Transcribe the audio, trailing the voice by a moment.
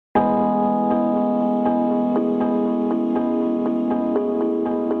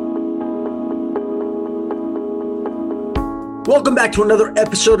Welcome back to another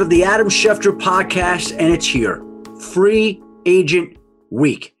episode of the Adam Schefter podcast, and it's here, Free Agent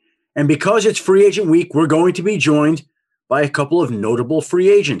Week. And because it's Free Agent Week, we're going to be joined by a couple of notable free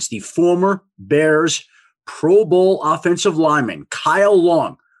agents. The former Bears Pro Bowl offensive lineman, Kyle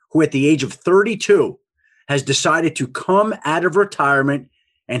Long, who at the age of 32 has decided to come out of retirement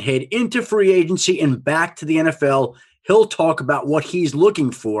and head into free agency and back to the NFL. He'll talk about what he's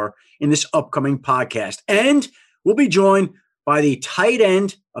looking for in this upcoming podcast. And we'll be joined by the tight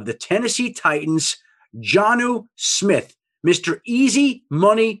end of the Tennessee Titans, Jonnu Smith, Mr. Easy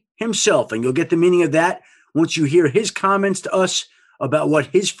Money himself. And you'll get the meaning of that once you hear his comments to us about what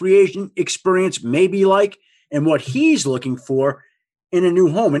his free agent experience may be like and what he's looking for in a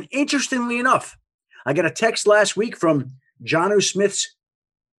new home. And interestingly enough, I got a text last week from Jonnu Smith's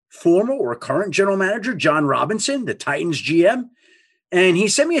former or current general manager, Jon Robinson, the Titans GM. And he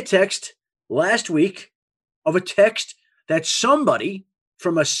sent me a text last week of a text that somebody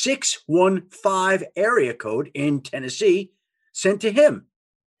from a 615 area code in Tennessee sent to him.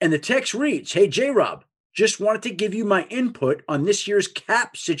 And the text reads, "Hey, J-Rob, just wanted to give you my input on this year's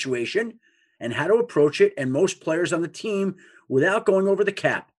cap situation and how to approach it and most players on the team without going over the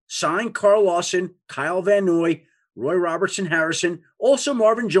cap. Sign Carl Lawson, Kyle Van Noy, Roy Robertson Harrison, also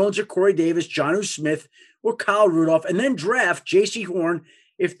Marvin Jones or Corey Davis, Jonnu Smith, or Kyle Rudolph, and then draft J.C. Horn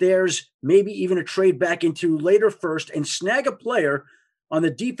if there's maybe even a trade back into later first and snag a player on the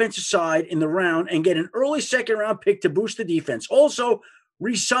defensive side in the round and get an early second round pick to boost the defense. Also,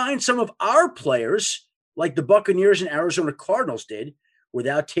 re-sign some of our players like the Buccaneers and Arizona Cardinals did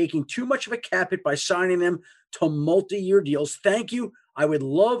without taking too much of a cap hit by signing them to multi-year deals. Thank you. I would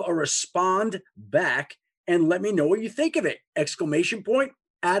love a respond back and let me know what you think of it. !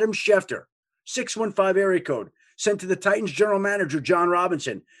 Adam Schefter, 615 area code, sent to the Titans general manager, Jon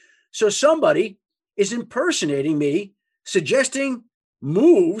Robinson. So somebody is impersonating me, suggesting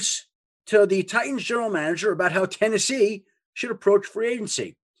moves to the Titans general manager about how Tennessee should approach free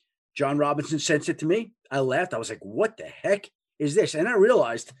agency. Jon Robinson sent it to me. I laughed. I was like, what the heck is this? And I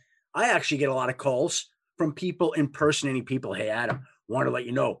realized I actually get a lot of calls from people impersonating people. Hey, Adam, want to let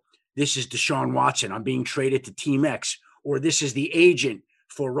you know, this is Deshaun Watson. I'm being traded to Team X. Or this is the agent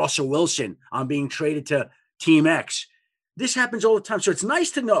for Russell Wilson. I'm being traded to Team X. This happens all the time. So it's nice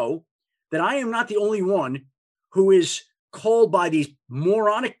to know that I am not the only one who is called by these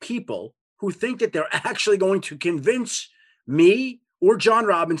moronic people who think that they're actually going to convince me or Jon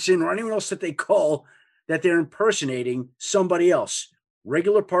Robinson or anyone else that they call that they're impersonating somebody else.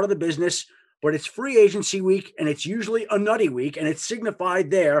 Regular part of the business, but it's free agency week, and it's usually a nutty week, and it's signified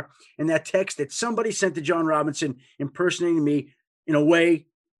there in that text that somebody sent to Jon Robinson impersonating me in a way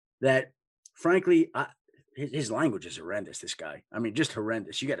that, frankly, his language is horrendous, this guy. I mean, just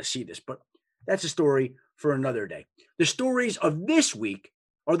horrendous. You got to see this, but that's a story for another day. The stories of this week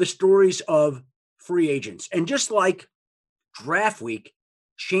are the stories of free agents. And just like draft week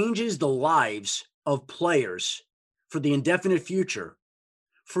changes the lives of players for the indefinite future,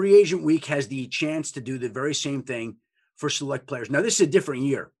 free agent week has the chance to do the very same thing for select players. Now, this is a different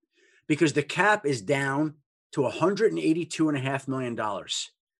year because the cap is down to $182.5 million.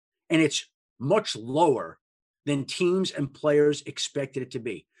 And it's much lower than teams and players expected it to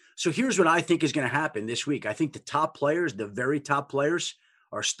be. So here's what I think is going to happen this week. I think the top players, the very top players,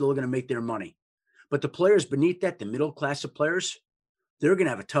 are still going to make their money. But the players beneath that, the middle class of players, they're going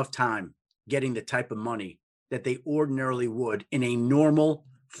to have a tough time getting the type of money that they ordinarily would in a normal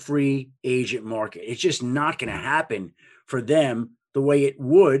free agent market. It's just not going to happen for them the way it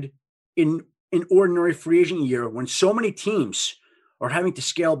would in an ordinary free agent year when so many teams are having to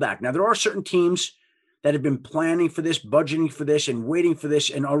scale back. Now, there are certain teams that have been planning for this, budgeting for this, and waiting for this,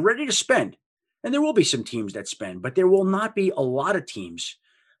 and are ready to spend. And there will be some teams that spend, but there will not be a lot of teams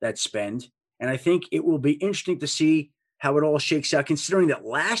that spend. And I think it will be interesting to see how it all shakes out, considering that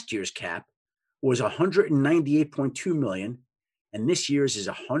last year's cap was $198.2 million, and this year's is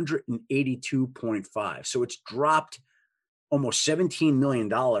 $182.5. So it's dropped almost $17 million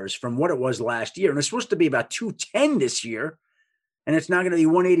from what it was last year. And it's supposed to be about $210 this year. And it's not going to be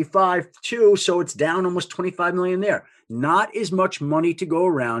 185 too, so it's down almost 25 million there. Not as much money to go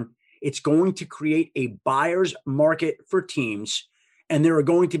around. It's going to create a buyer's market for teams, and there are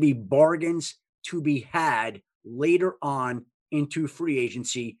going to be bargains to be had later on into free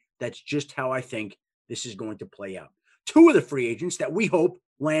agency. That's just how I think this is going to play out. Two of the free agents that we hope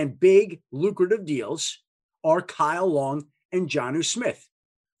land big, lucrative deals are Kyle Long and Jonnu Smith.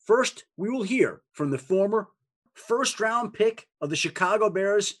 First, we will hear from the former first-round pick of the Chicago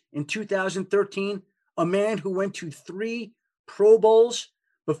Bears in 2013, a man who went to 3 Pro Bowls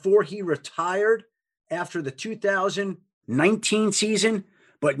before he retired after the 2009 19 season,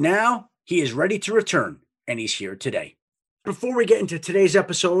 but now he is ready to return, and he's here today. Before we get into today's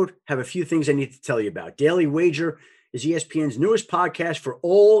episode, I have a few things I need to tell you about. Daily Wager is ESPN's newest podcast for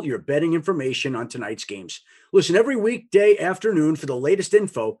all your betting information on tonight's games. Listen every weekday afternoon for the latest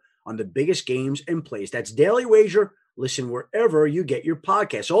info on the biggest games and plays. That's Daily Wager. Listen wherever you get your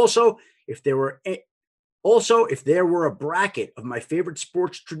podcasts. Also, if there were a bracket of my favorite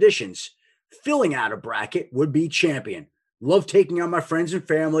sports traditions, filling out a bracket would be champion. Love taking on my friends and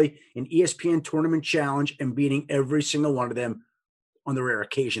family in ESPN Tournament Challenge and beating every single one of them on the rare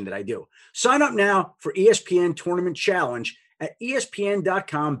occasion that I do. Sign up now for ESPN Tournament Challenge at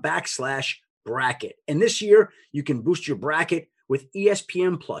ESPN.com/bracket. And this year, you can boost your bracket with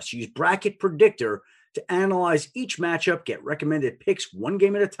ESPN Plus. Use Bracket Predictor to analyze each matchup, get recommended picks one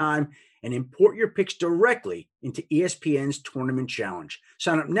game at a time, and import your picks directly into ESPN's Tournament Challenge.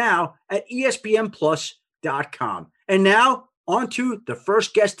 Sign up now at ESPNplus.com. And now, on to the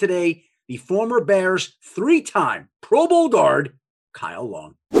first guest today, the former Bears three-time Pro Bowl guard, Kyle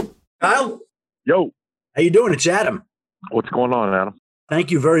Long. Kyle? Yo. How you doing? It's Adam. What's going on, Adam?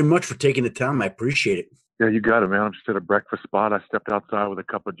 Thank you very much for taking the time. I appreciate it. Yeah, you got it, man. I'm just at a breakfast spot. I stepped outside with a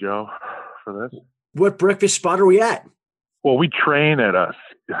cup of Joe for this. What breakfast spot are we at? Well, we train at a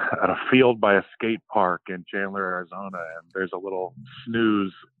field by a skate park in Chandler, Arizona, and there's a little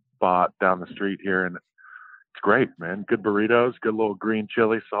snooze spot down the street here, and it's great, man. Good burritos, good little green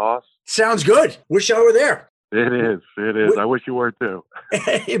chili sauce. Sounds good. Wish I were there. It is. I wish you were too.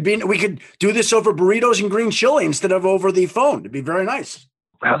 We could do this over burritos and green chili instead of over the phone. It'd be very nice.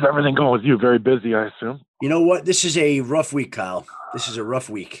 How's everything going with you? Very busy, I assume. You know what? This is a rough week, Kyle. This is a rough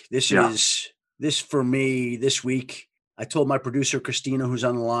week. This for me this week. I told my producer, Christina, who's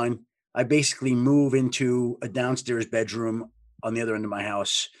on the line, I basically move into a downstairs bedroom on the other end of my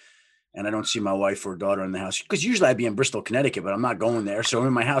house, and I don't see my wife or daughter in the house because usually I'd be in Bristol, Connecticut, but I'm not going there. So I'm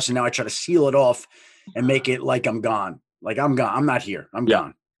in my house, and now I try to seal it off and make it like I'm gone. Like I'm gone. I'm not here. I'm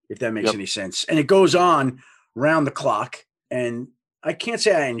gone, if that makes any sense. And it goes on round the clock, and I can't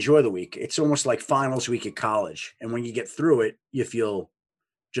say I enjoy the week. It's almost like finals week at college. And when you get through it, you feel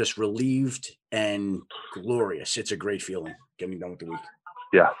just relieved and glorious. It's a great feeling getting done with the week.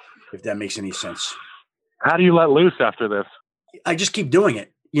 Yeah. If that makes any sense. How do you let loose after this? I just keep doing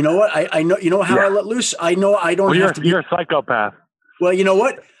it. You know what? I know, you know how I let loose? I know I don't have to be. You're a psychopath. Well, you know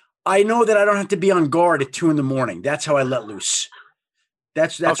what? I know that I don't have to be on guard at 2 a.m. That's how I let loose.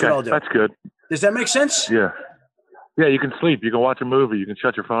 That's okay, what I'll do. That's good. Does that make sense? Yeah. Yeah, you can sleep. You can watch a movie. You can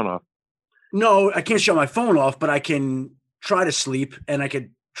shut your phone off. No, I can't shut my phone off, but I can try to sleep, and I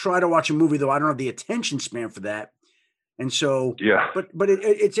could try to watch a movie, though I don't have the attention span for that. And so, but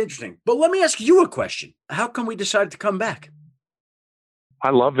it's interesting. But let me ask you a question. How come we decided to come back?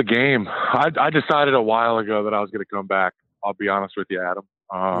 I love the game. I decided a while ago that I was going to come back. I'll be honest with you, Adam.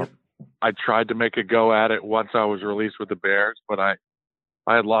 I tried to make a go at it once I was released with the Bears, but I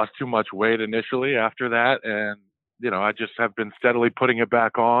had lost too much weight initially after that. And, I just have been steadily putting it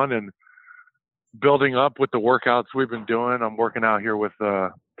back on and building up with the workouts we've been doing. I'm working out here with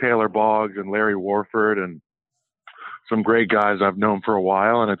Taylor Boggs and Larry Warford and some great guys I've known for a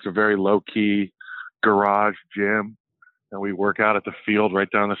while. And it's a very low-key garage gym. And we work out at the field right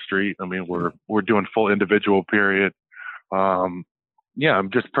down the street. I mean, we're doing full individual period. I'm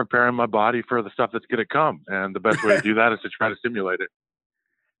just preparing my body for the stuff that's going to come. And the best way to do that is to try to simulate it.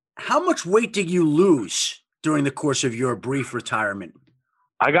 How much weight did you lose during the course of your brief retirement?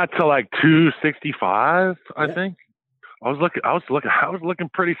 I got to like 265, I think. I was looking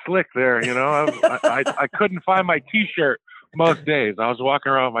pretty slick there. I couldn't find my T-shirt most days. I was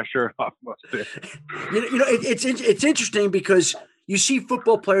walking around with my shirt off most days. It's interesting because you see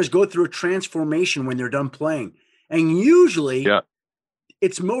football players go through a transformation when they're done playing. And usually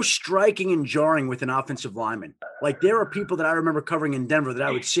it's most striking and jarring with an offensive lineman. Like there are people that I remember covering in Denver that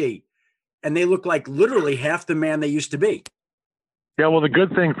I would see, and they look like literally half the man they used to be. Yeah, well, the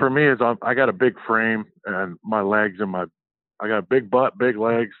good thing for me is I got a big frame and my legs and I got a big butt, big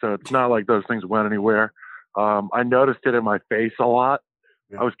legs, so it's not like those things went anywhere. I noticed it in my face a lot.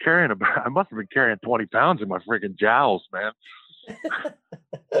 Yeah. I must have been carrying 20 pounds in my freaking jowls, man.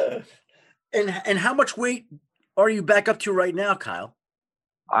 And how much weight are you back up to right now, Kyle?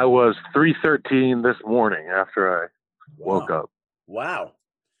 I was 313 this morning after I woke up. Wow.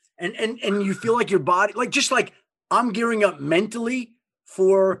 And you feel like your body, just like I'm gearing up mentally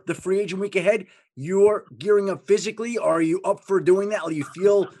for the free agent week ahead, you're gearing up physically. Are you up for doing that?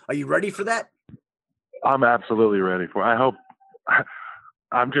 Are you ready for that? I'm absolutely ready for it.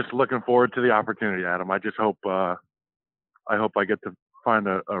 I'm just looking forward to the opportunity, Adam. I just hope I get to find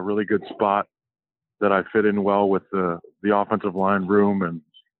a really good spot that I fit in well with the the offensive line room and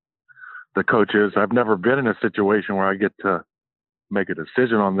the coaches. I've never been in a situation where I get to make a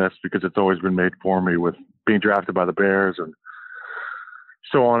decision on this because it's always been made for me with being drafted by the Bears and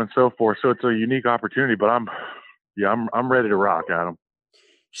so on and so forth. So it's a unique opportunity, but I'm ready to rock, Adam.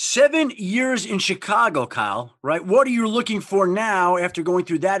 7 years in Chicago, Kyle, right? What are you looking for now after going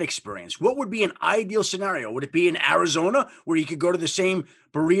through that experience? What would be an ideal scenario? Would it be in Arizona where you could go to the same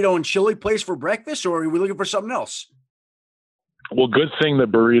burrito and chili place for breakfast, or are we looking for something else? Well, good thing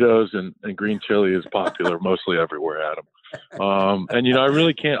that burritos and green chili is popular mostly everywhere, Adam. And I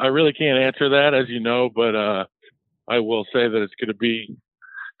really can't answer that, as you know, but I will say that it's going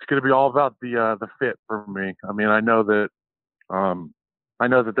to be all about the fit for me. I mean, I know that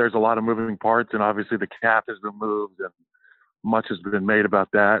there's a lot of moving parts, and obviously the cap has been moved, and much has been made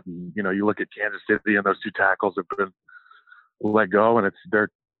about that. And you look at Kansas City, and those two tackles have been let go, and they're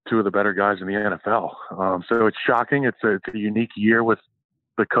two of the better guys in the NFL. So it's shocking. It's a unique year with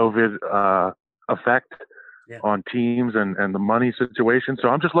the COVID effect on teams and the money situation. So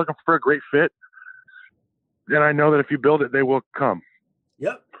I'm just looking for a great fit. And I know that if you build it, they will come.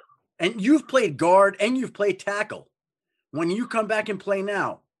 Yep. And you've played guard and you've played tackle. When you come back and play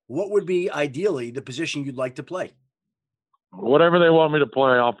now, what would be ideally the position you'd like to play? Whatever they want me to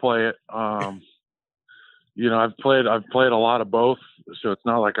play, I'll play it. I've played a lot of both, so it's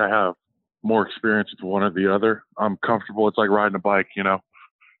not like I have more experience with one or the other. I'm comfortable. It's like riding a bike,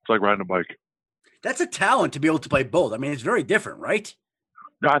 It's like riding a bike. That's a talent to be able to play both. I mean, it's very different, right?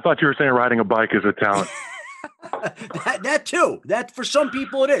 No, I thought you were saying riding a bike is a talent. that too. That for some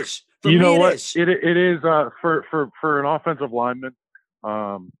people it is. For you know me, what? it is. It is for an offensive lineman.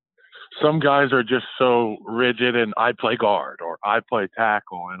 Some guys are just so rigid, and I play guard or I play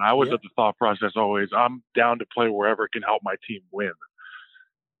tackle, and I was at the thought process always, I'm down to play wherever can help my team win.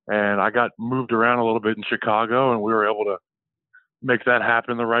 And I got moved around a little bit in Chicago, and we were able to make that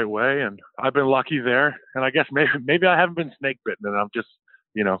happen the right way. And I've been lucky there. And I guess maybe I haven't been snake bitten, and I'm just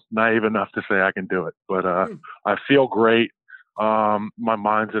naive enough to say I can do it. But I feel great. My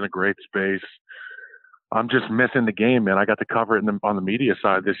mind's in a great space. I'm just missing the game, man. I got to cover it on the media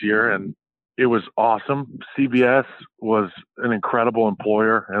side this year, and it was awesome. CBS was an incredible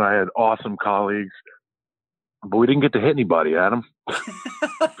employer, and I had awesome colleagues. But we didn't get to hit anybody, Adam.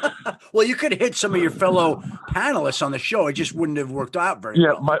 Well, you could have hit some of your fellow panelists on the show. It just wouldn't have worked out very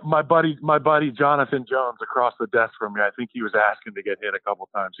well. Yeah, my buddy Jonathan Jones across the desk from me, I think he was asking to get hit a couple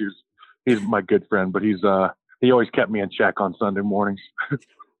times. He's my good friend, but he always kept me in check on Sunday mornings.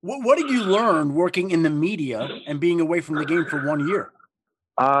 What did you learn working in the media and being away from the game for 1 year?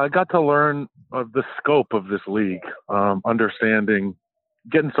 I got to learn of the scope of this league, understanding,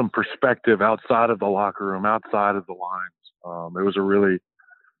 getting some perspective outside of the locker room, outside of the lines. It was a really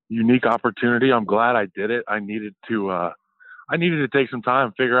unique opportunity. I'm glad I did it. I needed to take some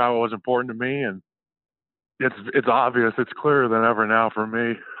time, figure out what was important to me, and it's obvious. It's clearer than ever now for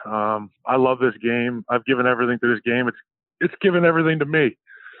me. I love this game. I've given everything to this game. It's given everything to me,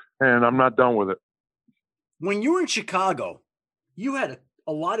 and I'm not done with it. When you were in Chicago, you had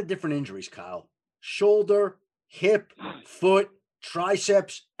a lot of different injuries, Kyle. Shoulder, hip, foot,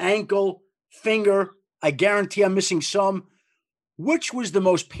 triceps, ankle, finger. I guarantee I'm missing some. Which was the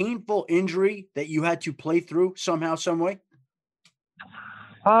most painful injury that you had to play through somehow, some way?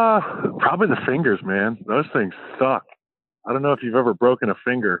 Probably the fingers, man. Those things suck. I don't know if you've ever broken a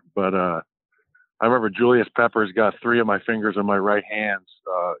finger, but I remember Julius Peppers got 3 of my fingers on my right hand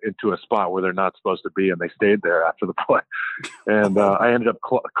into a spot where they're not supposed to be, and they stayed there after the play. And I ended up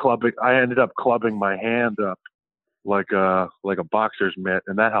clubbing my hand up like a boxer's mitt,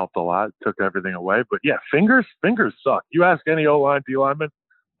 and that helped a lot. It took everything away. But yeah, fingers suck. You ask any O-line, D-lineman,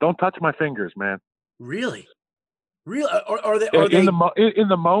 don't touch my fingers, man. Really? Are they in the moment?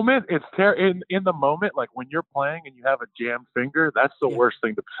 In the moment, like when you're playing and you have a jammed finger, that's the worst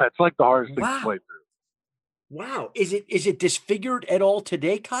thing it's like the hardest thing to play through. Wow. Is it disfigured at all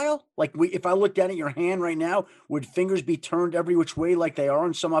today, Kyle? Like if I look down at your hand right now, would fingers be turned every which way like they are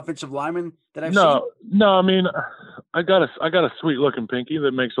on some offensive linemen that I've seen? No. I mean, I got a sweet looking pinky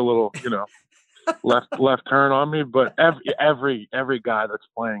that makes a little, left turn on me. But every guy that's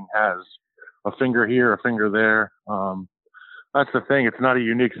playing has a finger here, a finger there. That's the thing. It's not a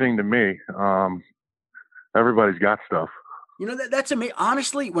unique thing to me. Everybody's got stuff. That's amazing.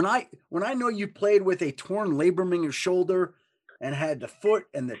 Honestly, when I know you played with a torn labrum in your shoulder and had the foot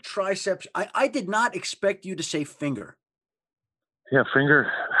and the triceps, I did not expect you to say finger. Yeah,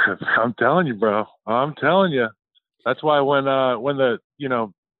 finger. I'm telling you, bro. I'm telling you. That's why when I was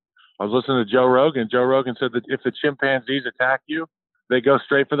listening to Joe Rogan. Joe Rogan said that if the chimpanzees attack you, they go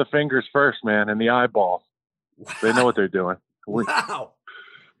straight for the fingers first, man, and the eyeball. They know what they're doing. Wow.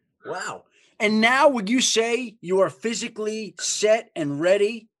 Wow. And now would you say you are physically set and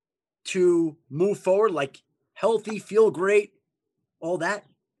ready to move forward, like healthy, feel great, all that?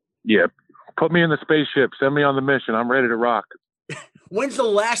 Yeah. Put me in the spaceship. Send me on the mission. I'm ready to rock. When's the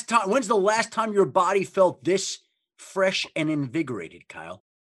last time your body felt this fresh and invigorated, Kyle?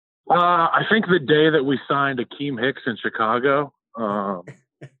 I think the day that we signed Akeem Hicks in Chicago,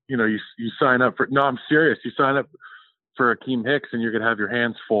 you sign up for, no, I'm serious. You sign up for Akeem Hicks and you're going to have your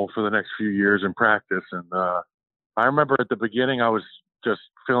hands full for the next few years in practice. And I remember at the beginning, I was just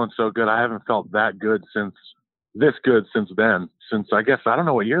feeling so good. I haven't felt that good since then. Since, I guess, I don't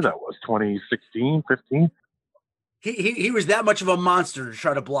know what year that was, 2016, 15. He was that much of a monster to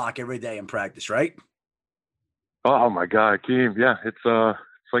try to block every day in practice, right? Oh my God, Akeem. Yeah. It's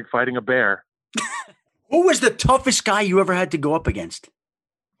like fighting a bear. Who was the toughest guy you ever had to go up against?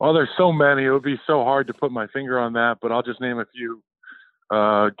 Oh, there's so many. It would be so hard to put my finger on that, but I'll just name a few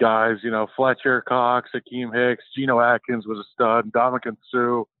guys. Fletcher Cox, Akeem Hicks, Geno Atkins was a stud, Ndamukong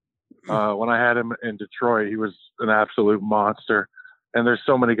Suh. When I had him in Detroit, he was an absolute monster. And there's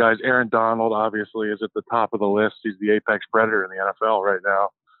so many guys. Aaron Donald, obviously, is at the top of the list. He's the apex predator in the NFL right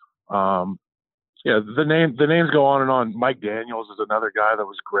now. The names go on and on. Mike Daniels is another guy that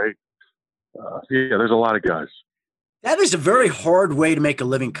was great. There's a lot of guys. That is a very hard way to make a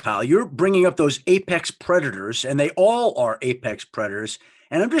living, Kyle. You're bringing up those apex predators, and they all are apex predators.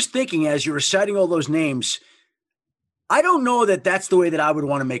 And I'm just thinking, as you're reciting all those names, I don't know that that's the way that I would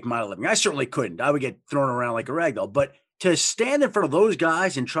want to make my living. I certainly couldn't. I would get thrown around like a ragdoll. But to stand in front of those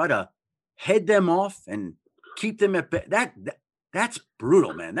guys and try to head them off and keep them at bay, that's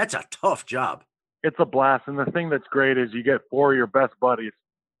brutal, man. That's a tough job. It's a blast. And the thing that's great is you get 4 of your best buddies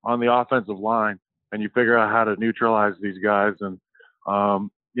on the offensive line and you figure out how to neutralize these guys. And,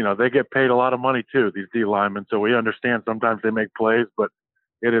 they get paid a lot of money too, these D linemen. So we understand sometimes they make plays, but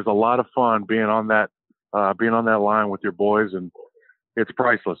it is a lot of fun being on that line with your boys, and it's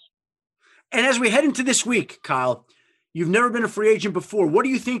priceless. And as we head into this week, Kyle, you've never been a free agent before. What do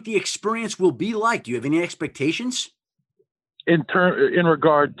you think the experience will be like? Do you have any expectations? In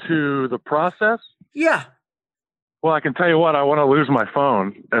regard to the process? Yeah. Well, I can tell you what, I want to lose my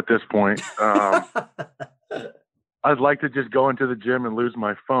phone at this point. I'd like to just go into the gym and lose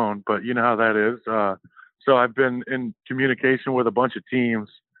my phone, but you know how that is. So I've been in communication with a bunch of teams,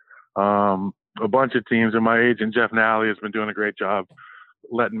 and my agent, Jeff Nally, has been doing a great job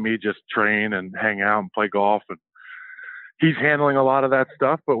letting me just train and hang out and play golf. And he's handling a lot of that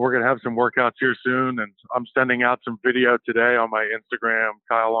stuff, but we're going to have some workouts here soon. And I'm sending out some video today on my Instagram,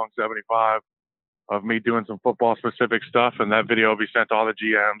 Kyle Long 75, of me doing some football specific stuff. And that video will be sent to all the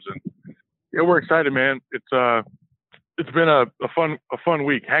GMs. And yeah, we're excited, man. It's been a fun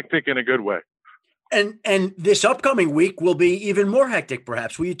week, hectic in a good way. And this upcoming week will be even more hectic,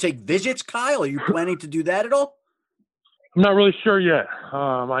 perhaps. Will you take visits, Kyle? Are you planning to do that at all? I'm not really sure yet.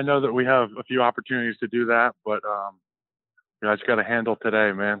 I know that we have a few opportunities to do that, but I just got to handle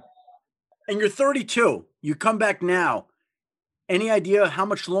today, man. And you're 32. You come back now. Any idea how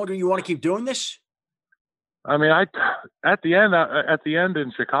much longer you want to keep doing this? I mean, at the end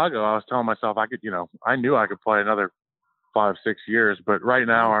in Chicago, I was telling myself I knew I could play another 5-6 years, but right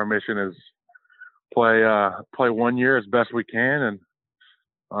now our mission is play 1 year as best we can and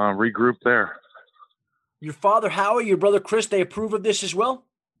regroup there. Your father, Howie, your brother, Chris, they approve of this as well?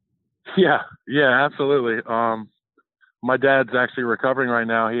 Yeah, absolutely. My dad's actually recovering right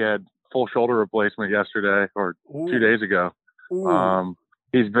now. He had full shoulder replacement yesterday or 2 days ago.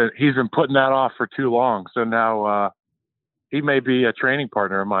 He's been putting that off for too long. So now he may be a training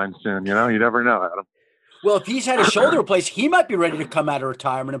partner of mine soon. You never know, Adam. Well, if he's had a shoulder replaced, he might be ready to come out of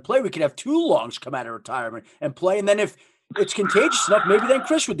retirement and play. We could have two Longs come out of retirement and play. And then if it's contagious enough, maybe then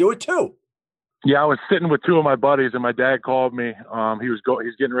Chris would do it too. Yeah, I was sitting with two of my buddies, and my dad called me. He's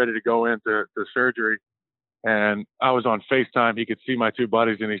getting ready to go into surgery, and I was on FaceTime. He could see my two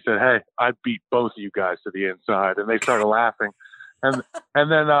buddies, and he said, "Hey, I beat both of you guys to the inside," and they started laughing. And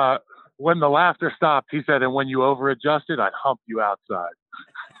then when the laughter stopped, he said, "And when you over-adjusted, I'd hump you outside."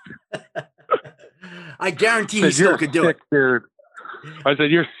 I guarantee he still could do it. Dude. I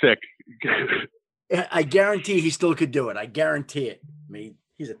said, "You're sick." I guarantee he still could do it. I guarantee it. I mean,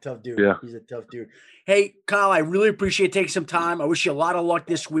 he's a tough dude. Yeah. He's a tough dude. Hey, Kyle, I really appreciate taking some time. I wish you a lot of luck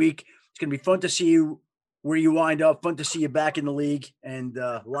this week. It's going to be fun to see you where you wind up, fun to see you back in the league, and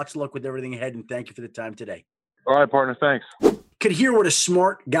lots of luck with everything ahead, and thank you for the time today. All right, partner. Thanks. Could hear what a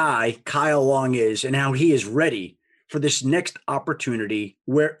smart guy Kyle Long is and how he is ready for this next opportunity,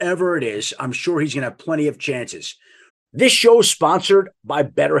 wherever it is. I'm sure he's going to have plenty of chances. This show is sponsored by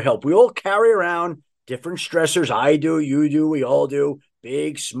BetterHelp. We all carry around different stressors. I do, you do, we all do,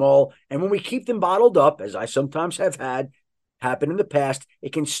 big, small. And when we keep them bottled up, as I sometimes have had happen in the past,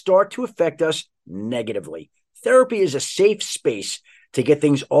 it can start to affect us negatively. Therapy is a safe space to get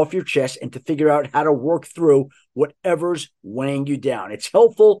things off your chest and to figure out how to work through whatever's weighing you down. It's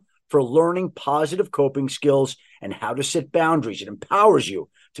helpful for learning positive coping skills and how to set boundaries. It empowers you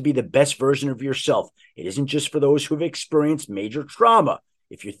to be the best version of yourself. It isn't just for those who have experienced major trauma.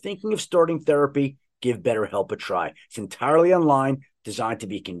 If you're thinking of starting therapy, give BetterHelp a try. It's entirely online, designed to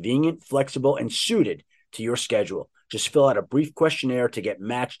be convenient, flexible, and suited to your schedule. Just fill out a brief questionnaire to get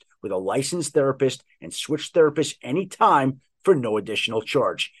matched with a licensed therapist and switch therapists anytime for no additional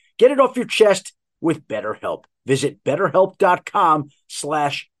charge. Get it off your chest with BetterHelp. Visit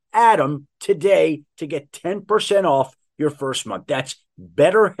BetterHelp.com/Adam today to get 10% off your first month. That's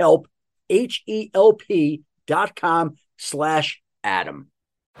BetterHelp, HELP.com/Adam.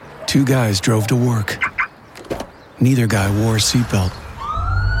 Two guys drove to work. Neither guy wore a seatbelt.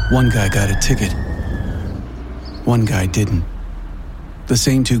 One guy got a ticket. One guy didn't. The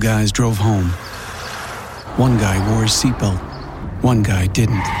same two guys drove home. One guy wore his seatbelt. One guy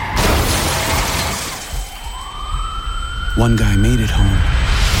didn't. One guy made it home.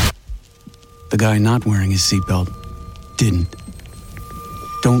 The guy not wearing his seatbelt didn't.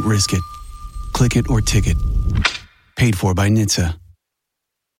 Don't risk it. Click it or ticket. Paid for by NHTSA.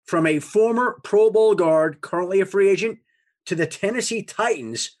 From a former Pro Bowl guard, currently a free agent, to the Tennessee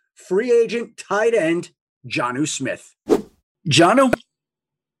Titans, free agent tight end, Jonnu Smith. Jonnu?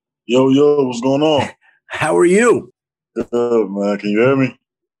 Yo, what's going on? How are you? Good, man. Can you hear me?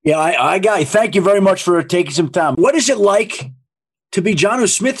 Yeah, I got you. Thank you very much for taking some time. What is it like to be Jonnu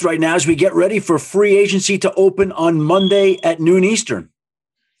Smith right now as we get ready for free agency to open on Monday at noon Eastern?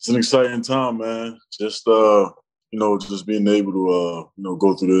 It's an exciting time, man. Just just being able to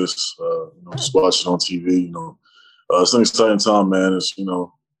go through this, just watch it on TV. It's an exciting time, man. It's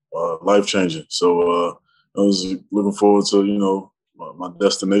life changing. So I was looking forward to my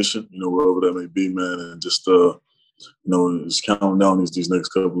destination, wherever that may be, man, and just just counting down these next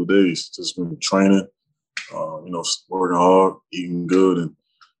couple of days. Just been training, working hard, eating good, and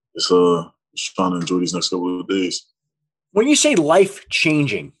just trying to enjoy these next couple of days. When you say life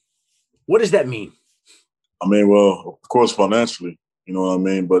changing, what does that mean? I mean, well, of course, financially, you know what I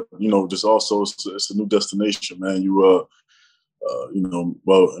mean? But, just also it's a new destination, man.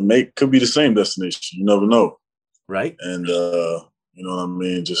 It could be the same destination. You never know. Right. And, you know what I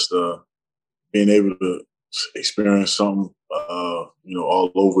mean? Just being able to experience something,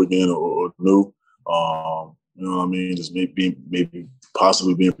 all over again or new. You know what I mean? Just maybe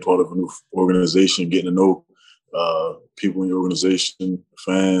possibly being part of a new organization, getting to know people in your organization,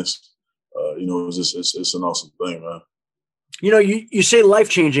 fans. It's an awesome thing, man. You say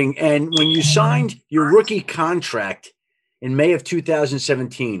life-changing, and when you signed your rookie contract in May of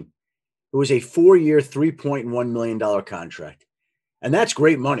 2017, it was a 4-year, $3.1 million contract. And that's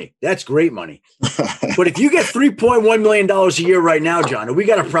great money. That's great money. But if you get $3.1 million a year right now, John, we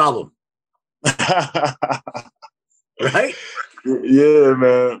got a problem. Right? Yeah,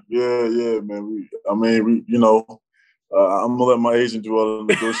 man. Yeah, man. I'm gonna let my agent do all the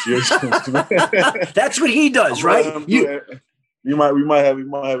negotiations. That's what he does, right? We might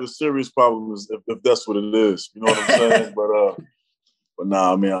have a serious problem if that's what it is. You know what I'm saying? But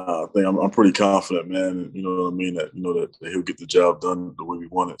nah, I mean, I think I'm pretty confident, man. You know what I mean? That he'll get the job done the way we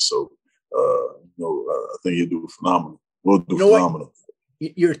want it. So, I think he'll do phenomenal. We'll do phenomenal.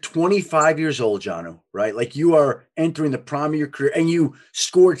 What? You're 25 years old, Jonnu, right? Like you are entering the prime of your career, and you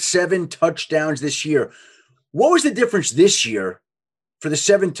scored 7 touchdowns this year. What was the difference this year for the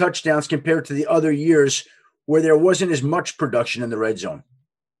 7 touchdowns compared to the other years where there wasn't as much production in the red zone?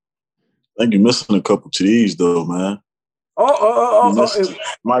 I think you're missing a couple TDs, though, man.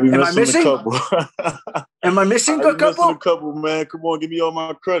 Might be missing a couple. Am I missing a couple? Missing a couple, man. Come on, give me all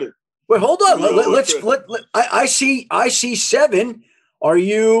my credit. Wait, hold on. I see 7. Are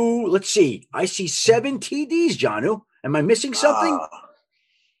you? Let's see. I see 7 TDs, Jonnu. Am I missing something?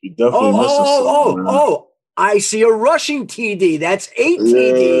 You're definitely missing something. Man. I see a rushing TD. That's 8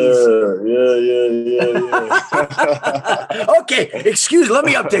 TDs. Yeah. Okay, excuse. Let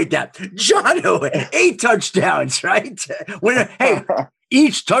me update that. Jonnu, 8 touchdowns, right?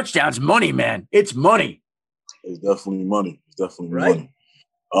 Each touchdown's money, man. It's money. It's definitely money. Right?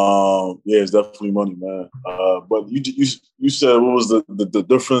 Money. It's definitely money, man. But you said what was the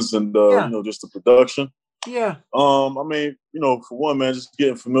difference in just the production? Yeah. I mean, for one, man, just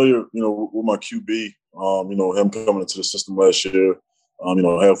getting familiar, with my QB. Him coming into the system last year,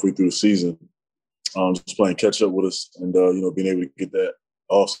 halfway through the season, just playing catch up with us, and being able to get that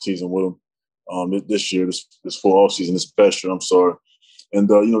off season with him, this year, this fall off season, this past year. I'm sorry. And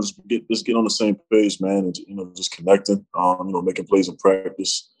just get on the same page, man, and just connecting. Making plays in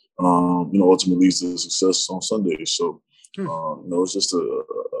practice. Ultimately leads to success on Sundays. So, it's just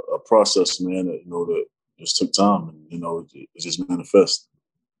a process, man. That just took time, and it just manifests.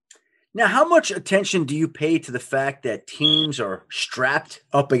 Now, how much attention do you pay to the fact that teams are strapped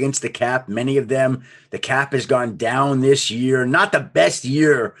up against the cap? Many of them, the cap has gone down this year. Not the best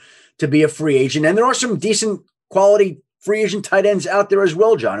year to be a free agent, and there are some decent quality free agent tight ends out there as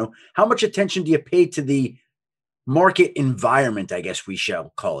well, John. How much attention do you pay to the market environment, I guess we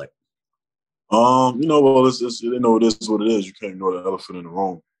shall call it? It is what it is. You can't ignore the elephant in the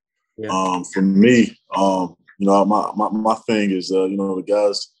room. Yeah. For me, my thing is, the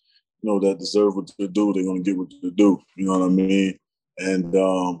guys, that deserve what they do, they're going to get what they do. You know what I mean? And,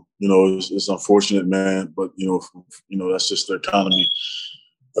 it's unfortunate, man, but, that's just the economy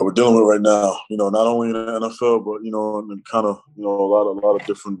that we're dealing with right now, not only in the NFL, but, and kind of, a lot of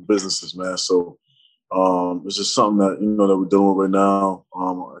different businesses, man. So it's just something that, that we're dealing with right now.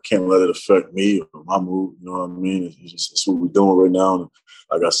 I can't let it affect me or my mood, you know what I mean? It's what we're dealing with right now. And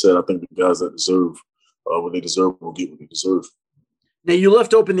like I said, I think the guys that deserve what they deserve will get what they deserve. Now, you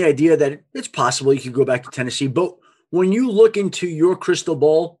left open the idea that it's possible you could go back to Tennessee, but when you look into your crystal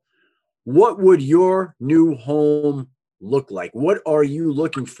ball, what would your new home look like? What are you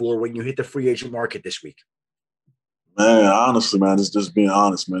looking for when you hit the free agent market this week? Man, honestly, man, it's just being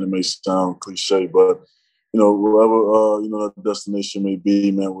honest, man. It may sound cliche, but, wherever, that destination may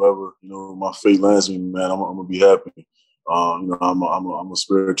be, man, wherever, my fate lands me, man, I'm going to be happy. I'm a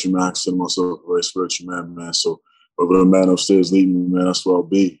spiritual man. I consider myself a very spiritual man. So wherever the man upstairs leading me, man, that's where I'll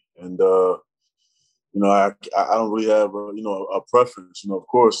be. And, I don't really have, a preference. Of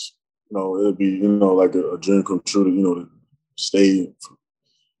course, it'd be, like a dream come true to stay,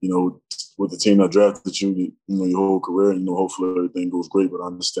 with the team that drafted you, your whole career. Hopefully everything goes great, but I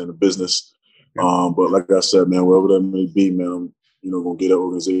understand the business. But like I said, man, wherever that may be, man, I'm, going to get that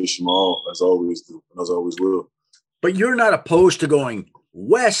organization all, as I always do, and as I always will. But you're not opposed to going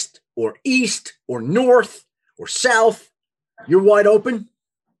west or east or north or south. You're wide open.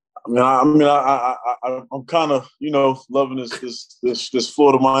 I'm kind of, loving this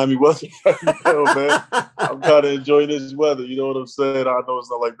Florida Miami weather right now, man. I'm kind of enjoying this weather. You know what I'm saying? I know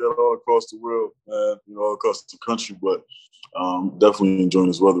it's not like that all across the world, man. All across the country, but definitely enjoying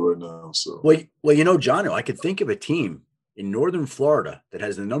this weather right now. So, well, John, I could think of a team in Northern Florida that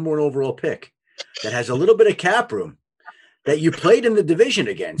has the number 1 overall pick, that has a little bit of cap room, that you played in the division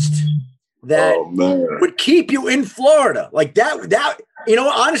against, that would keep you in Florida. Like that,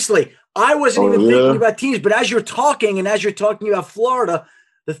 honestly, I wasn't even thinking about teams, but as you're talking about Florida,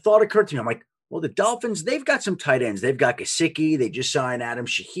 the thought occurred to me. I'm like, well, the Dolphins, they've got some tight ends. They've got Gesicki. They just signed Adam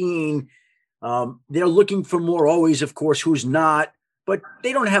Shaheen. They're looking for more always, of course, who's not, but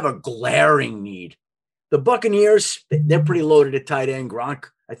they don't have a glaring need. The Buccaneers, they're pretty loaded at tight end. Gronk,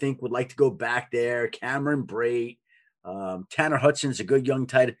 I think, would like to go back there. Cameron Brate. Tanner Hudson's a good young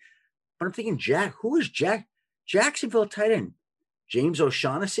tight end. But I'm thinking, who is Jacksonville tight end? James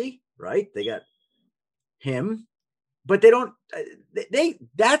O'Shaughnessy, right? They got him, but they don't.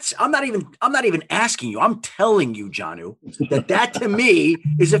 I'm not even asking you. I'm telling you, Johnu, that to me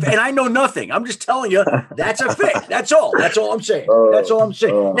is and I know nothing. I'm just telling you that's a fit. That's all. That's all I'm saying. That's all I'm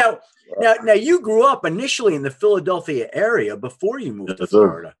saying. Now you grew up initially in the Philadelphia area before you moved to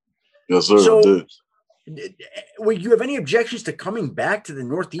Florida. Yes, sir. So, I did. Would you have any objections to coming back to the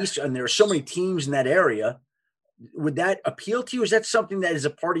Northeast? And there are so many teams in that area. Would that appeal to you? Is that something that is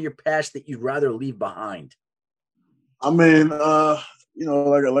a part of your past that you'd rather leave behind? I mean,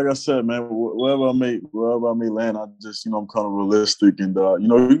 like I said, man, wherever I may land, I just, I'm kind of realistic, and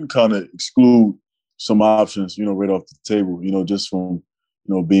you can kind of exclude some options, right off the table, just from,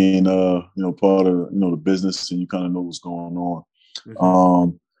 being, part of, the business, and you kind of know what's going on.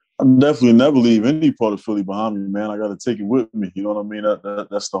 Mm-hmm. I definitely never leave any part of Philly behind me, man. I got to take it with me. You know what I mean?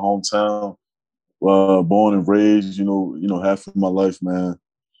 That's the hometown. Born and raised, half of my life, man.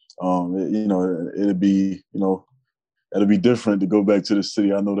 It'd be, it'll be different to go back to the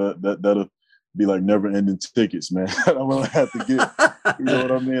city. I know that'll be like never-ending tickets, man. I'm gonna have to get. You know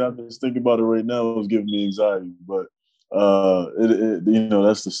what I mean? I'm just thinking about it right now. It's giving me anxiety, but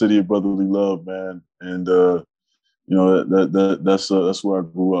that's the city of brotherly love, man, and that's where I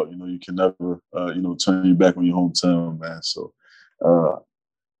grew up. You can never turn your back on your hometown, man. So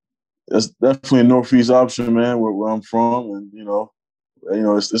that's definitely a Northeast option, man, where I'm from, and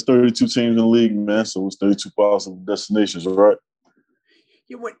it's 32 teams in the league, man. So it's 32 possible destinations, right?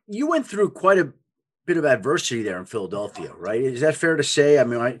 You went through quite a bit of adversity there in Philadelphia, right? Is that fair to say? I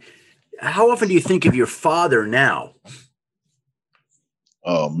mean, How often do you think of your father now?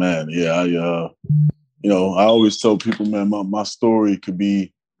 Oh man, yeah. I always tell people, man, my story could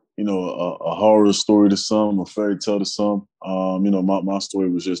be, a horror story to some, a fairy tale to some. My story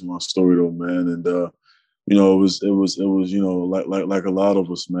was just my story though, man. And it was, like a lot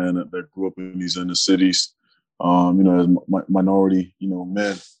of us, man, that grew up in these inner cities, as minority,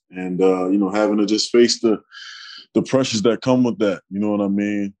 men, and having to just face the pressures that come with that. You know what I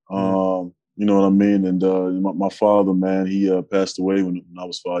mean? You know what I mean? And my father, man, he passed away when I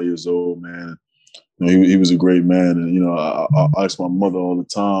was 5 years old, man. He was a great man, and I ask my mother all the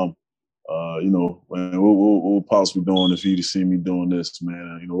time, man, what Pops be doing if he'd seen me doing this,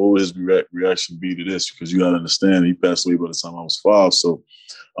 man? What would his reaction be to this? Because you got to understand, he passed away by the time I was 5. So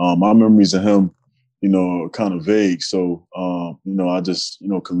my memories of him, are kind of vague. So I just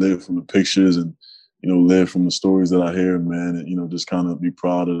can live from the pictures and live from the stories that I hear, man, and just kind of be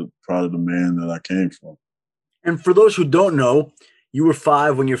proud of the man that I came from. And for those who don't know, you were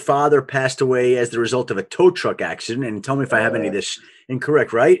 5 when your father passed away as the result of a tow truck accident. And tell me if I have any of this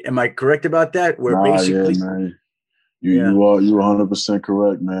incorrect, right? Am I correct about that? Yeah, man. You were 100%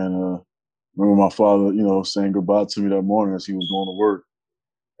 correct, man. Remember my father, saying goodbye to me that morning as he was going to work,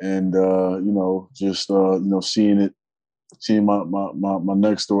 and seeing my our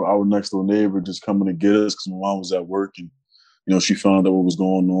next door neighbor just coming to get us because my mom was at work, and she found out what was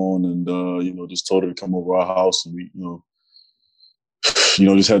going on, and just told her to come over our house, and we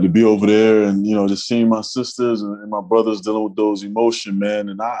just had to be over there, and just seeing my sisters and my brothers dealing with those emotions, man.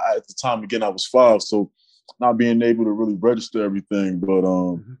 And I at the time, again, I was 5, so not being able to really register everything, but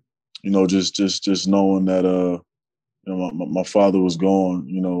just knowing that my father was gone,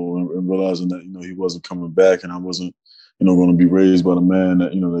 and realizing that he wasn't coming back, and I wasn't going to be raised by the man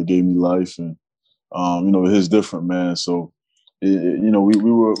that that gave me life, and his different, man. So it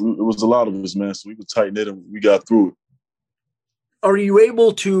was a lot of us, man. So we were tight knit and we got through it. Are you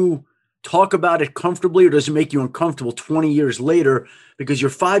able to talk about it comfortably, or does it make you uncomfortable 20 years later? Because you're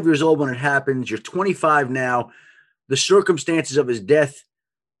 5 years old when it happens. You're 25 now. The circumstances of his death,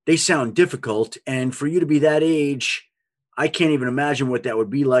 they sound difficult. And for you to be that age, I can't even imagine what that would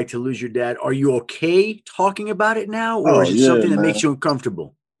be like to lose your dad. Are you okay talking about it now, or is it something that makes you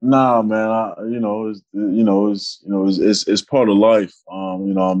uncomfortable? Nah, man. It's part of life.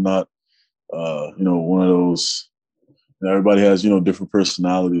 I'm not, one of those. Everybody has, different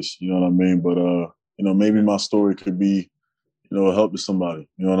personalities. You know what I mean? But maybe my story could be, a help to somebody.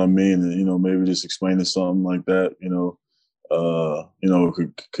 You know what I mean? And maybe just explaining something like that.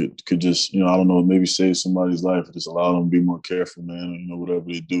 Could just, I don't know, maybe save somebody's life or just allow them to be more careful, man. Whatever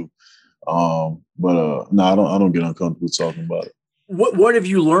they do. No, I don't get uncomfortable talking about it. What have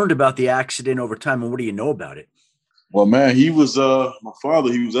you learned about the accident over time, and what do you know about it? Well, man, he was my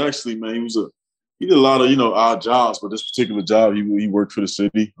father. He was actually, man, he did a lot of, odd jobs, but this particular job, he worked for the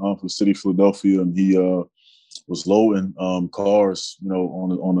city, for the city of Philadelphia, and he was loading cars,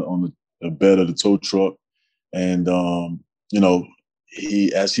 on the bed of the tow truck, and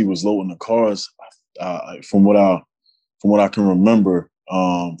as he was loading the cars, from what I can remember,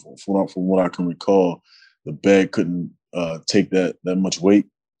 from what I can recall, the bed couldn't take that much weight.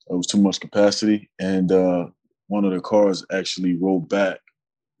 It was too much capacity, and one of the cars actually rolled back.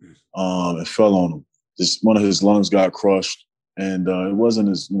 And fell on him. Just one of his lungs got crushed, and it wasn't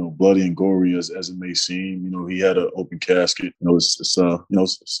as bloody and gory as it may seem. He had an open casket. It's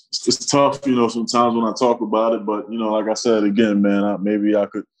tough. Sometimes when I talk about it, but like I said again, man, maybe I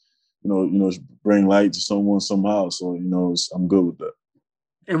could, bring light to someone somehow. So I'm good with that.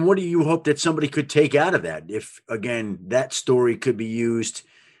 And what do you hope that somebody could take out of that? If again that story could be used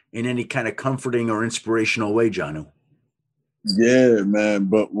in any kind of comforting or inspirational way, Jonnu? Yeah, man.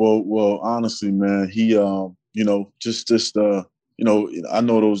 But well, honestly, man, he, I know those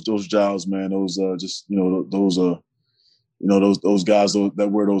jobs, man. Those, those guys that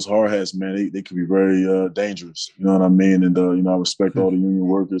wear those hard hats, man. They could be very dangerous. You know what I mean? And I respect all the union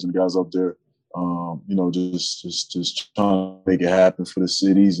workers and guys up there. Just trying to make it happen for the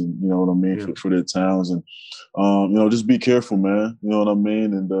cities, and you know what I mean, for their towns, and just be careful, man. You know what I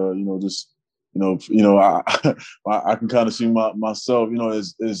mean, and just. I can kind of see myself,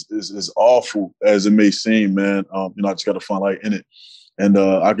 as awful as it may seem, man. I just got to find light in it, and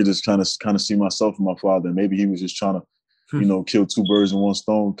I could just kind of see myself and my father. Maybe he was just trying to, kill two birds in one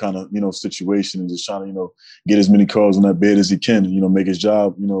stone, kind of, situation, and just trying to, get as many cars on that bed as he can, and make his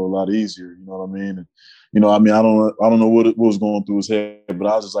job, a lot easier. You know what I mean? And, I don't know what was going through his head, but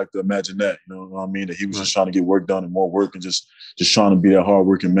I just like to imagine that, you know what I mean, that he was just trying to get work done and more work, and just trying to be that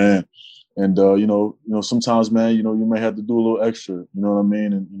hardworking man. And, sometimes, man, you may have to do a little extra, you know what I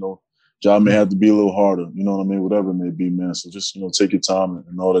mean? And, job may have to be a little harder. You know what I mean? Whatever it may be, man. So just take your time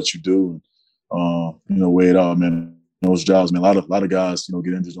and all that you do, and weigh it out, man. Those jobs, man. A lot of guys,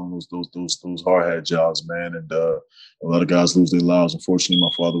 get injured on those hard hat jobs, man, and a lot of guys lose their lives. Unfortunately,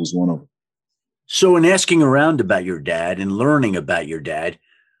 my father was one of them. So, in asking around about your dad and learning about your dad,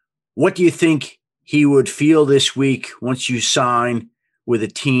 what do you think he would feel this week once you sign with a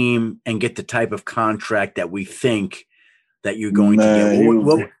team and get the type of contract that we think that you're going to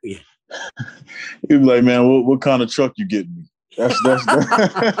get? He'd be like, man, what kind of truck you getting me? That's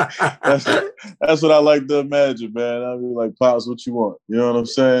what I like to imagine, man. I mean, like, Pops, what you want? You know what I'm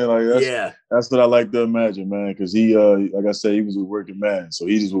saying? Like, that's what I like to imagine, man. Because he, like I said, he was a working man, so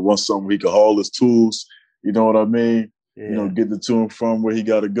he just would want something where he could haul his tools. You know what I mean? Yeah. Get the to and from where he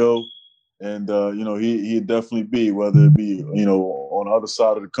got to go, and he'd definitely be, whether it be on the other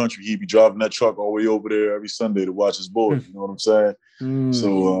side of the country, he'd be driving that truck all the way over there every Sunday to watch his boys. You know what I'm saying?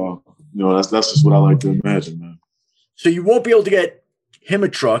 So that's just what I like to imagine, man. So you won't be able to get him a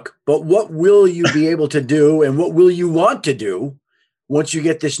truck, but what will you be able to do, and what will you want to do once you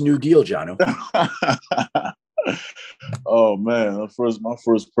get this new deal, Jonnu? Oh man, my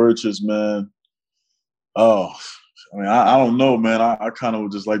first purchase, man. Oh, I mean, I don't know, man. I kind of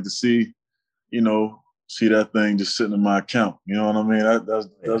would just like to see that thing just sitting in my account. You know what I mean?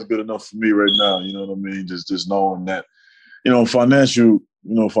 That's good enough for me right now. You know what I mean? Just knowing that,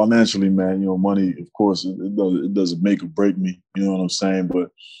 financially, man, money, of course, it doesn't make or break me. You know what I'm saying?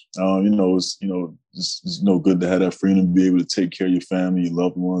 But, it's no good to have that freedom to be able to take care of your family, your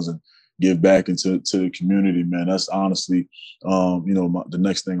loved ones, and give back into the community, man. That's honestly, the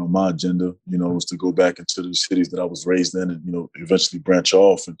next thing on my agenda, is to go back into the cities that I was raised in and, eventually branch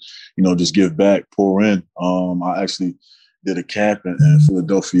off and, just give back, pour in. I actually did a camp in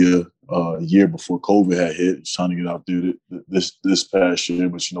Philadelphia a year before COVID had hit. I was trying to get out there this past year,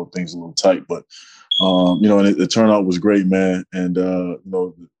 but things a little tight. But and the turnout was great, man. And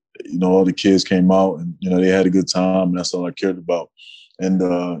all the kids came out and they had a good time, and that's all I cared about. And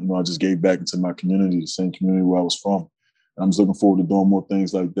I just gave back into my community, the same community where I was from. And I'm just looking forward to doing more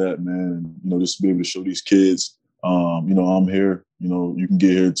things like that, man. And just to be able to show these kids, I'm here. You can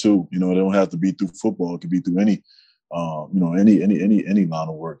get here too. They don't have to be through football. It could be through any line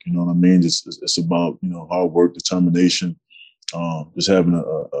of work. You know what I mean? It's about hard work, determination, just having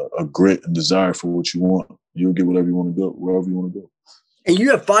a grit and desire for what you want. You'll get whatever you want to go, wherever you want to go. And you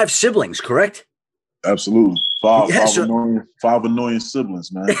have 5 siblings, correct? Absolutely. Five annoying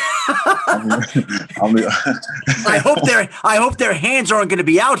siblings, man. I hope their hands aren't going to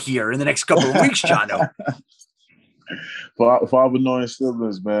be out here in the next couple of weeks, Jonnu. Five annoying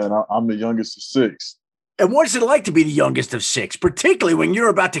siblings, man. I'm the youngest of 6. And what is it like to be the youngest of 6, particularly when you're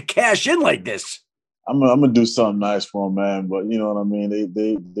about to cash in like this? I'm gonna do something nice for them, man. But you know what I mean.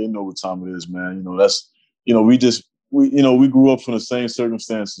 They know what time it is, man. We grew up from the same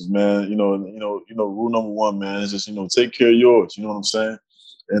circumstances, man. Rule number 1, man, is just take care of yours. You know what I'm saying?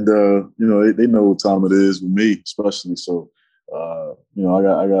 And they know what time it is with me, especially. So I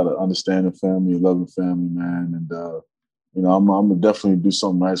got an understanding family, a loving family, man. And I'm gonna definitely do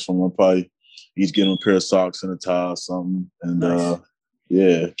something nice for them. I'll probably each get them a pair of socks and a tie or something, and nice.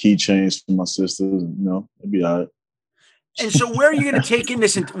 Keychains for my sisters. It'll be all right. And so, where are you going to take in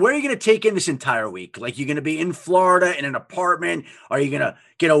this? Where are you going to take in this entire week? Like, you're going to be in Florida in an apartment? Are you going to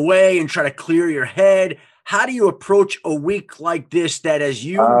get away and try to clear your head? How do you approach a week like this that, as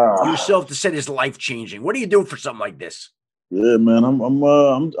you yourself to said, is life changing? What are you doing for something like this? Yeah, man,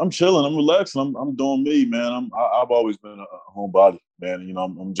 I'm chilling. I'm relaxing. I'm doing me, man. I've always been a homebody, man.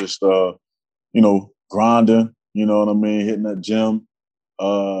 I'm just grinding. You know what I mean? Hitting that gym.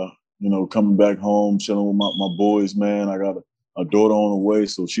 Coming back home, chilling with my boys, man. I got a daughter on the way,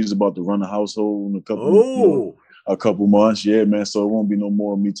 so she's about to run the household in a couple months. Yeah, man. So it won't be no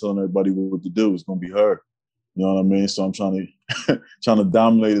more of me telling everybody what to do. It's gonna be her. You know what I mean? So I'm trying to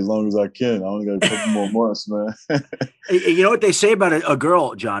dominate as long as I can. I only got a couple more months, man. You know what they say about a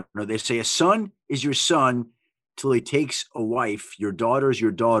girl, John? They say a son is your son till he takes a wife. Your daughter is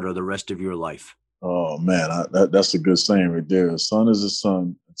your daughter the rest of your life. Oh, man, that's a good saying right there. A son is a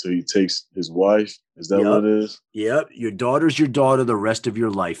son until he takes his wife. Is that what it is? Yep. Your daughter's your daughter the rest of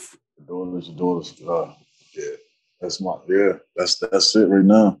your life. Your daughter's your daughter's. That's it right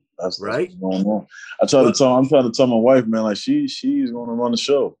now. That's right. What's going on. I'm trying to tell my wife, man, like she's going to run the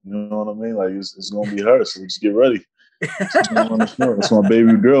show. You know what I mean? Like it's going to be her. So just get ready. She's going to run the show. That's my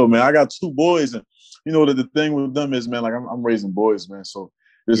baby girl, man. I got 2 boys, and the thing with them is, man, like I'm raising boys, man. So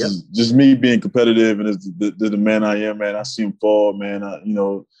this is just me being competitive, and the man I am, man. I see them fall, man.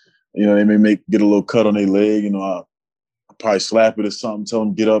 They may get a little cut on their leg. I probably slap it or something, tell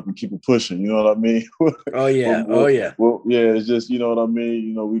him get up and keep it pushing. You know what I mean? Oh yeah, Well, yeah, it's just, you know what I mean.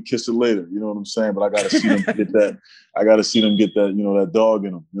 You know, we kiss it later. You know what I'm saying? But I got to see them get that. I got to see them get that. You know, that dog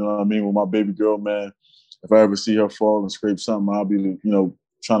in them. You know what I mean? With my baby girl, man. If I ever see her fall and scrape something, I'll be, you know,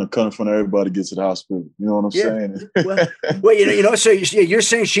 trying to cut in front of everybody to get to the hospital. You know what I'm saying? well, you know. So you're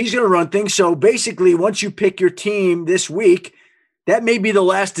saying she's going to run things. So basically, once you pick your team this week, that may be the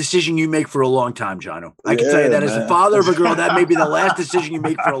last decision you make for a long time, Jono. I can tell you that, man. As the father of a girl, that may be the last decision you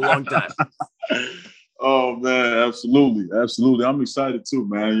make for a long time. Oh man, absolutely, absolutely. I'm excited too,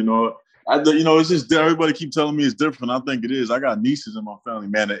 man. You know, it's just everybody keep telling me it's different. I think it is. I got nieces in my family,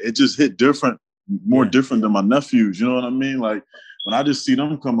 man. It just hit different, more different than my nephews. You know what I mean? Like when I just see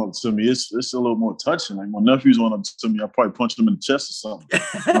them come up to me, it's a little more touching. Like my nephews went up to me, I probably punched them in the chest or something.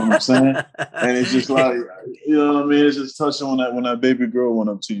 You know what I'm saying? And it's just like, you know what I mean? It's just touching when that baby girl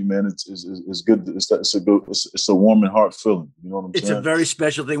went up to you, man. It's good. It's a warm and heart feeling. You know what I'm saying? It's a very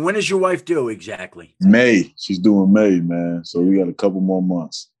special thing. When does your wife do exactly? May. She's doing May, man. So we got a couple more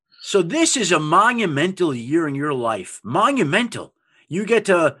months. So this is a monumental year in your life. Monumental. You get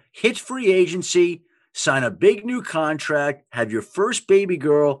to hit free agency, sign a big new contract, have your first baby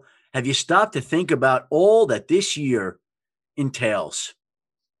girl. Have you stopped to think about all that this year entails?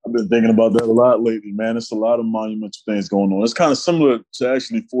 I've been thinking about that a lot lately, man. It's a lot of monumental things going on. It's kind of similar to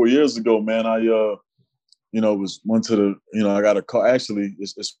actually 4 years ago, man. I got a call. Actually,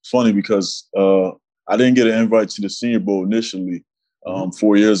 it's funny because I didn't get an invite to the Senior Bowl initially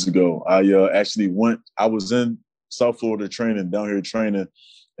 4 years ago. I was in South Florida down here training,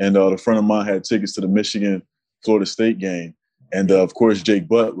 and a friend of mine had tickets to the Michigan-Florida State game. And, of course, Jake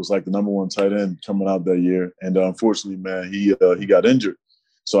Butt was like the number one tight end coming out that year. And, unfortunately, man, he got injured.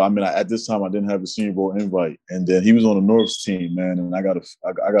 So, I mean, at this time, I didn't have a Senior Bowl invite. And then he was on the North's team, man. And I got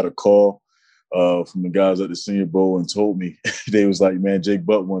a call from the guys at the Senior Bowl and told me, they was like, man, Jake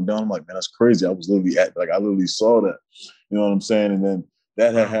Butt went down. I'm like, man, that's crazy. I literally saw that. You know what I'm saying? And then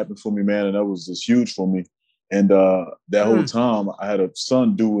that had happened for me, man. And that was just huge for me. And that whole time, I had a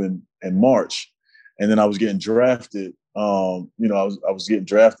son due in March. And then I was getting drafted. I was getting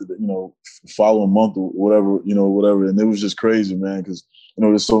drafted, following month or whatever. And it was just crazy, man, because,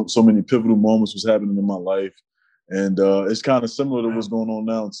 there's so many pivotal moments was happening in my life. And it's kind of similar to what's going on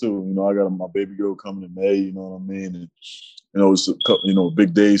now, too. I got my baby girl coming in May, you know what I mean? And, it's a couple,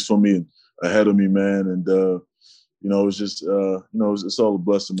 big days for me and ahead of me, man. And, it's just, it's all a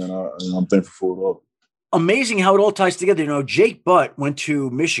blessing, man. I'm thankful for it all. Amazing how it all ties together. Jake Butt went to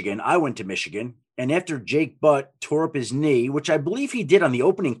Michigan. I went to Michigan. And after Jake Butt tore up his knee, which I believe he did on the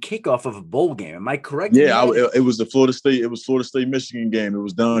opening kickoff of a bowl game. Am I correct? Yeah, it was the Florida State Michigan game. It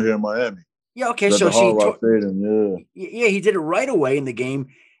was down here in Miami. Yeah, okay. So he did it right away in the game.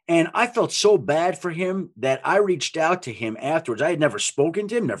 And I felt so bad for him that I reached out to him afterwards. I had never spoken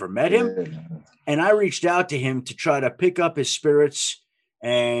to him, never met him. Yeah. And I reached out to him to try to pick up his spirits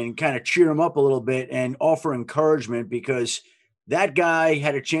and kind of cheer him up a little bit and offer encouragement, because that guy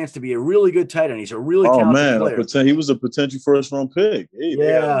had a chance to be a really good tight end. He's a really talented player. He was a potential first-round pick. They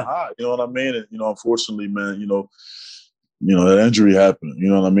had him high, you know what I mean? And, unfortunately, man, that injury happened, you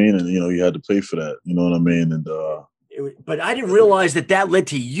know what I mean? And, you had to pay for that, you know what I mean? And but I didn't realize that led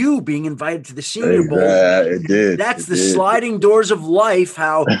to you being invited to the Senior Bowl. It did. That's the sliding doors of life,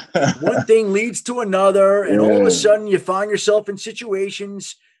 how one thing leads to another, and all of a sudden you find yourself in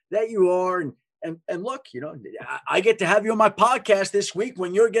situations that you are. And look, I get to have you on my podcast this week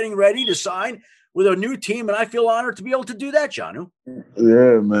when you're getting ready to sign with a new team, and I feel honored to be able to do that, Jono.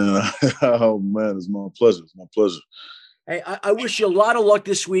 Yeah, man. Oh, man, it's my pleasure. It's my pleasure. Hey, I wish you a lot of luck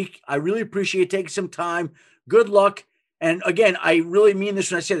this week. I really appreciate you taking some time. Good luck. And again, I really mean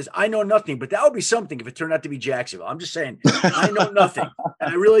this when I say this. I know nothing, but that would be something if it turned out to be Jacksonville. I'm just saying, I know nothing.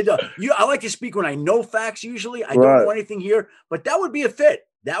 And I really don't. I like to speak when I know facts usually. I don't know anything here, but that would be a fit.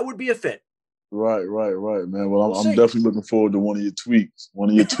 That would be a fit. Right, man. Well, I'm definitely looking forward to one of your tweets,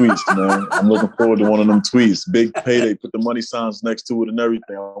 man. I'm looking forward to one of them tweets. Big payday, put the money signs next to it and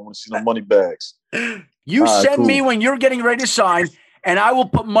everything. I want to see the money bags. You send me when you're getting ready to sign, and I will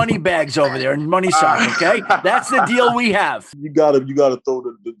put money bags over there and money signs, okay? That's the deal we have. You gotta throw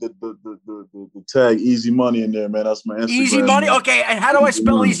the tag Easy Money in there, man. That's my Instagram. Easy Money? Man. Okay, and how do I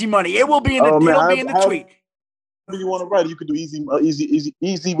spell Easy Money? It will be in the tweet. Do you want to write it? You could do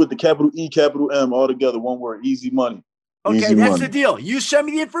easy with the capital E, capital M, all together, one word, Easy Money. Okay, easy that's money. The deal. You send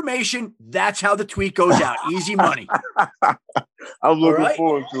me the information. That's how the tweet goes out. Easy Money. I'm looking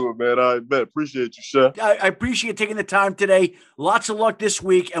forward to it, man. I bet. Appreciate you, Chef. I appreciate taking the time today. Lots of luck this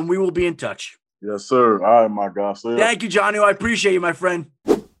week, and we will be in touch. Yes, sir. All right, my God. Thank you, Johnny. I appreciate you, my friend.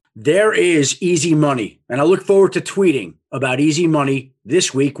 There is easy money, and I look forward to tweeting about easy money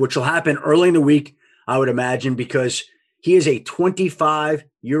this week, which will happen early in the week, I would imagine, because he is a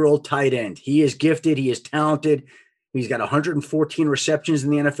 25-year-old tight end. He is gifted. He is talented. He's got 114 receptions in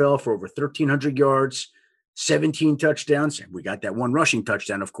the NFL for over 1,300 yards, 17 touchdowns. We got that one rushing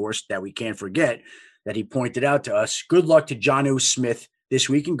touchdown, of course, that we can't forget that he pointed out to us. Good luck to Jonnu Smith this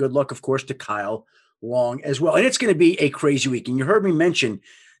week, and good luck, of course, to Kyle Long as well. And it's going to be a crazy week. And you heard me mention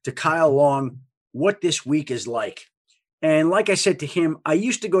to Kyle Long what this week is like. And like I said to him, I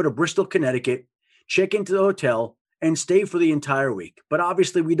used to go to Bristol, Connecticut, check into the hotel, and stay for the entire week. But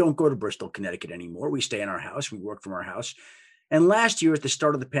obviously, we don't go to Bristol, Connecticut anymore. We stay in our house. We work from our house. And last year, at the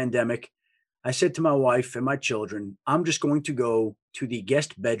start of the pandemic, I said to my wife and my children, I'm just going to go to the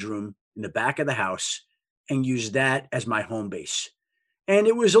guest bedroom in the back of the house and use that as my home base. And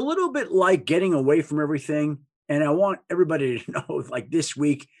it was a little bit like getting away from everything. And I want everybody to know, like this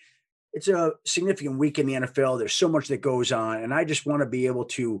week, it's a significant week in the NFL. There's so much that goes on. And I just want to be able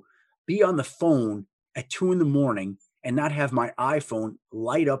to be on the phone at 2 a.m. and not have my iPhone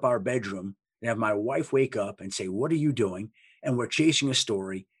light up our bedroom and have my wife wake up and say, what are you doing? And we're chasing a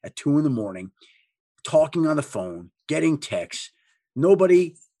story at 2 a.m, talking on the phone, getting texts.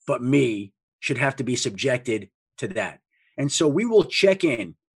 Nobody but me should have to be subjected to that. And so we will check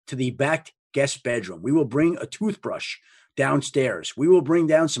in to the back guest bedroom. We will bring a toothbrush downstairs. We will bring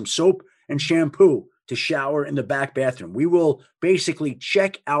down some soap and shampoo to shower in the back bathroom. We will basically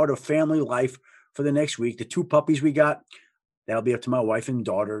check out of family life for the next week. The 2 puppies we got, that'll be up to my wife and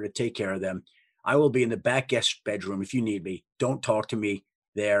daughter to take care of them. I will be in the back guest bedroom if you need me. Don't talk to me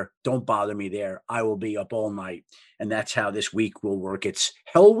there. Don't bother me there. I will be up all night. And that's how this week will work. It's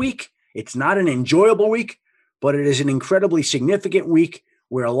hell week. It's not an enjoyable week, but it is an incredibly significant week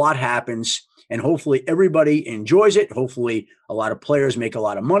where a lot happens. And hopefully everybody enjoys it. Hopefully a lot of players make a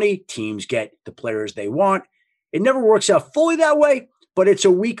lot of money. Teams get the players they want. It never works out fully that way, but it's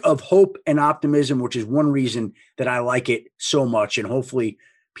a week of hope and optimism, which is one reason that I like it so much. And hopefully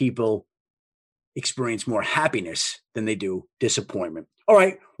people experience more happiness than they do disappointment. All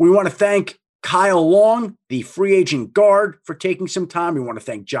right. We want to thank Kyle Long, the free agent guard, for taking some time. We want to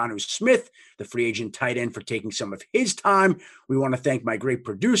thank Jonnu Smith, the free agent tight end, for taking some of his time. We want to thank my great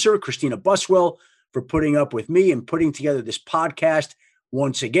producer, Christina Buswell, for putting up with me and putting together this podcast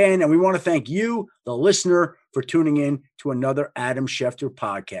once again. And we want to thank you, the listener, for tuning in to another Adam Schefter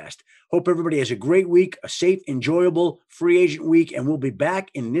podcast. Hope everybody has a great week, a safe, enjoyable free agent week, and we'll be back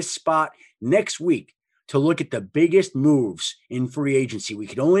in this spot next week to look at the biggest moves in free agency. We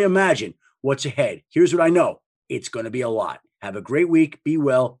can only imagine what's ahead. Here's what I know. It's going to be a lot. Have a great week. Be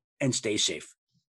well and stay safe.